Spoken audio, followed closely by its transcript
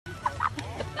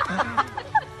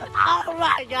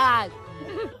my God.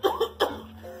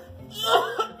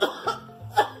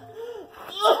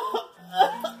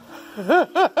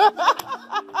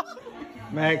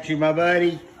 Max, you my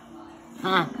buddy?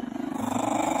 Huh?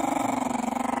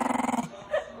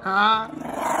 Huh?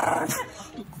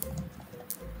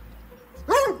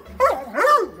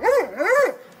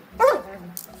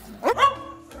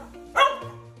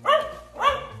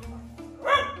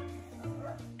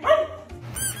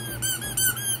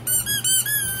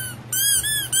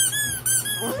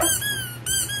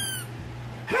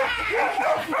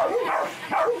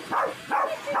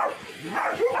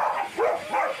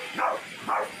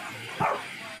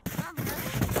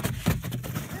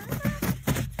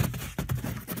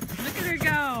 Look at her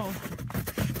go.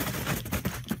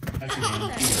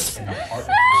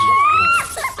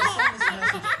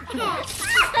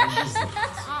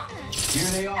 Here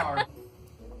they are.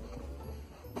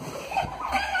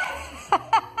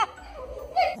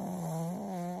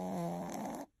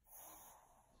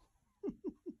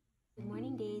 Good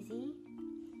morning, Daisy.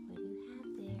 What do you have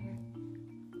there?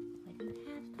 What do you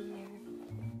have there?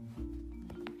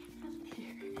 What do you have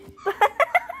there?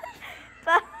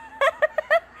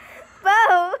 Bo!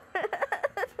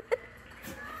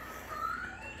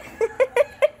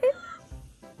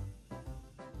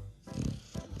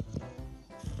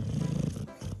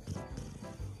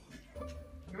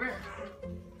 Come here.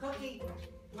 Cookie.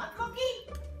 Want cookie?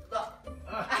 Look.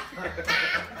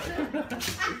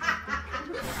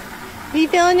 You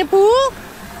feeling the pool?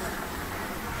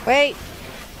 Wait.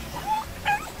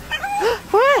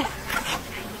 What?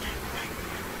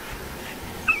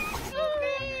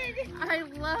 I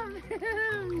love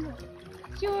him.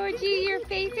 Georgie, your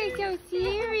face is so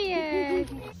serious.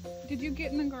 Did you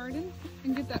get in the garden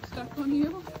and get that stuck on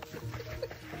you?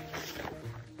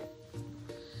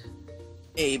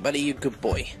 Hey, buddy, you good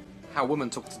boy. How women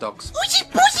talk to dogs. Ooshy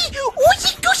pooshy!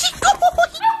 Ooshy gooshy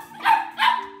gooey!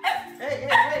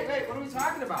 Hey, what are we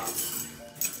talking about?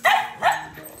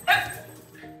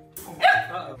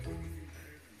 Uh-oh.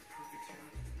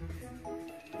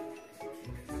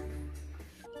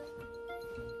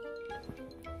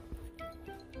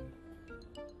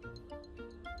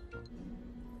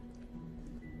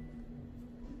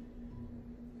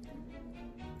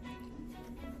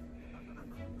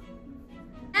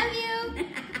 Love you.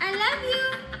 I love you.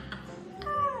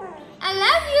 I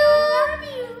love you.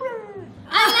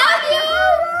 I love you.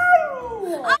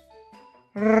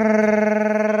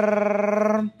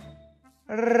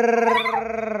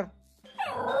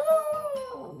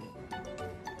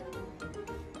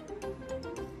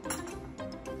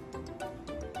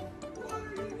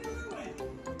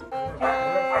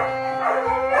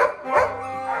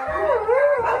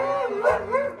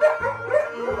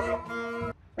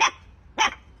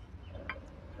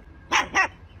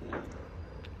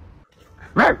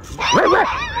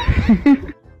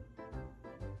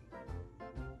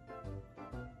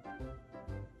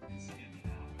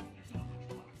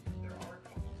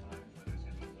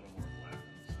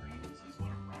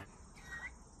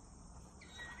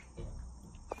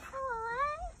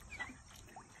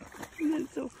 Isn't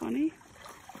that so funny?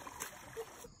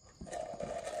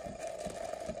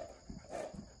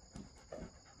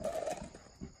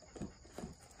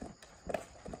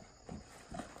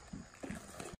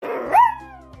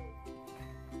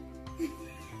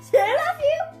 I love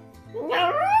you.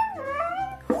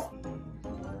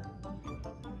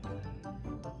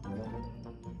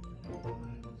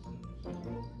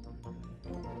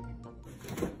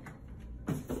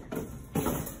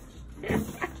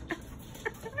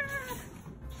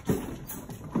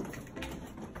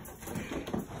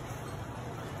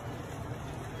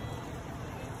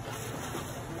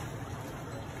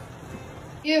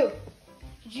 You,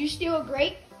 did you steal a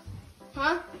grape?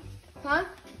 Huh? Huh?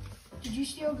 Did you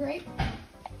steal a grape?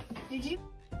 Did you?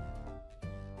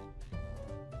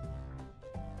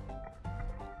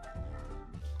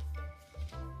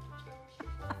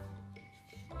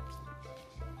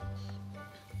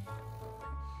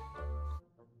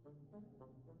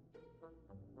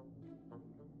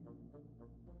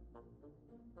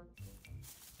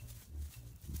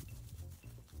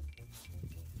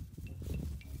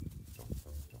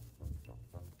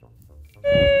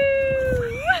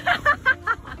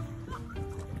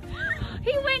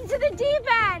 He went to the deep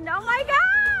end. Oh my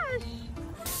gosh.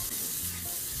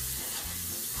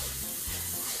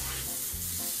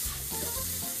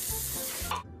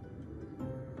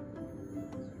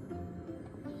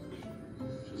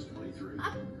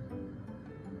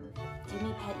 Did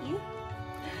me pet you?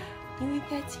 Did me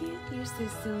pet you? You're so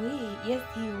sweet. Yes,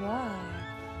 you are.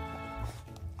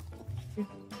 Come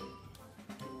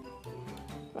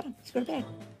on, let's go to bed.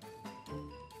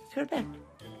 Let's go to bed.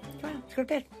 Come on, let's go to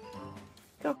bed.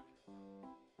 Go.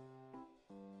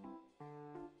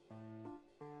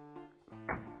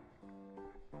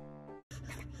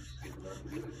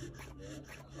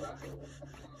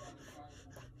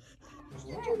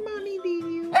 Did your mommy leave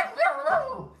you?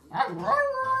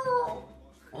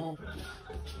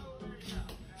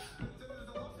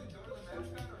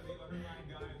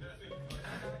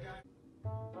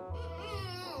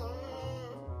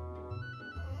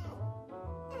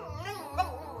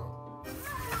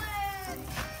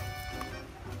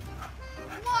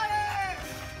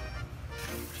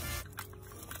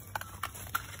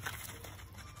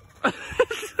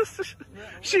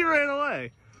 She ran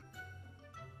away.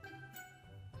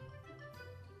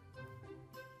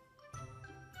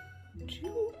 Don't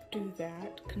you do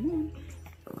that. Come on.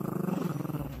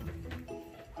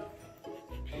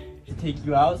 To take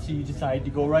you out, so you decided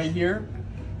to go right here?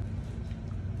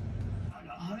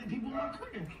 How many people are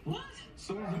cricket? What?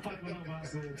 So the fight went over, I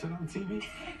said, turn on TV.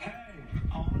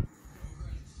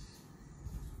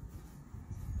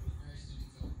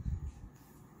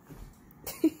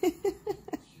 Hey,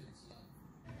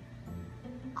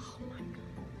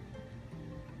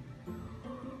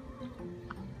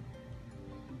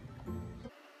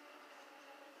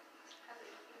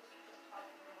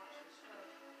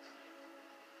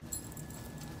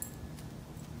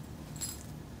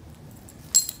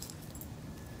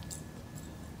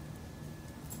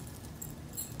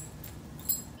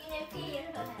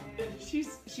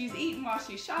 She's eating while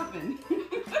she's shopping.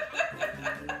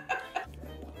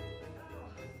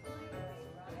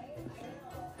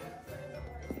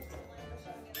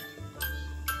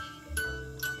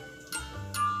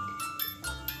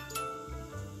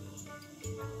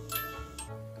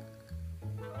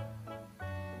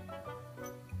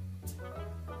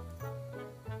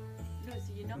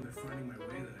 they're finding my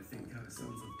way that I think kind of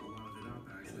sums a lot of it up,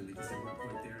 actually, because they weren't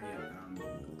quite there yet.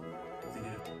 They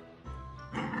did it.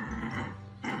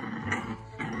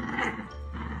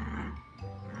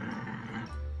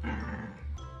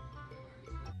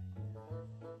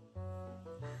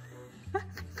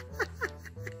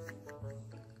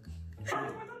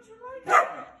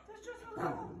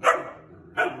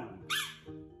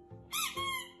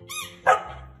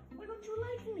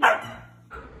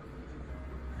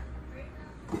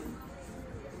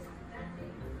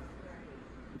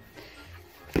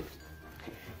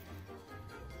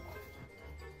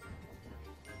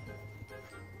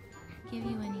 Give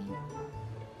you any.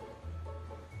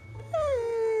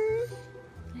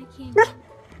 I can't.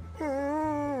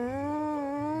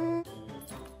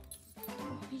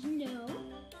 No.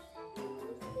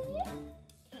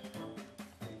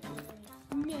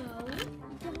 No.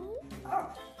 Don't.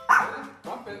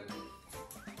 Bump it.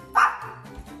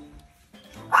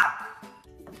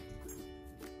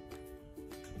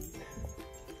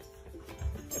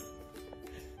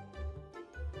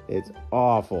 It's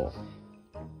awful.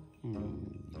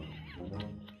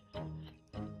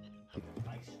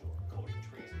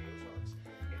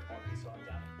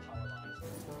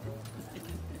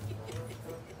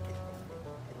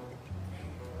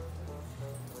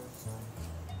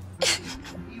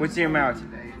 What's in your mouth?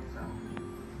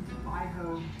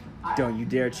 Don't you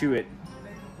dare chew it.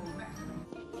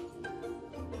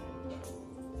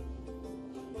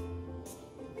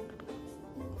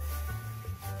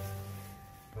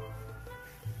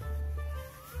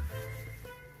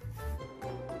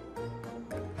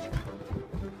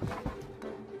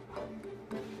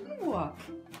 What?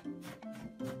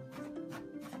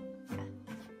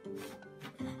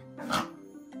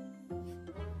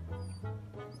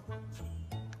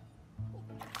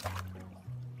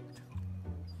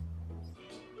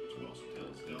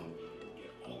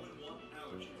 All in one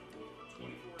allergy.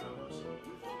 24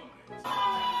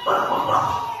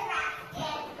 hours.